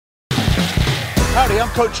Howdy, I'm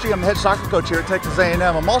Coach G. I'm the head soccer coach here at Texas A&M.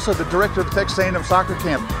 I'm also the director of the Texas A&M Soccer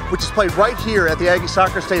Camp, which is played right here at the Aggie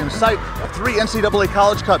Soccer Stadium, site of 3 NCAA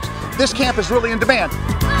College Cups. This camp is really in demand.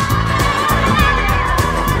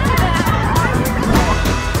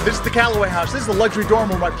 This is the Callaway House. This is the luxury dorm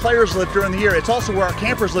where my players live during the year. It's also where our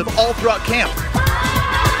campers live all throughout camp.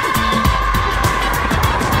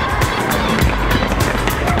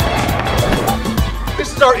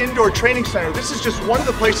 This is our indoor training center. This is just one of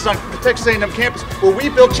the places on the Texas A&M campus where we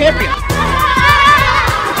build champions.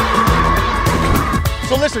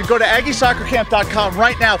 So listen, go to AggieSoccerCamp.com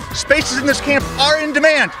right now. Spaces in this camp are in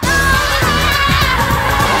demand.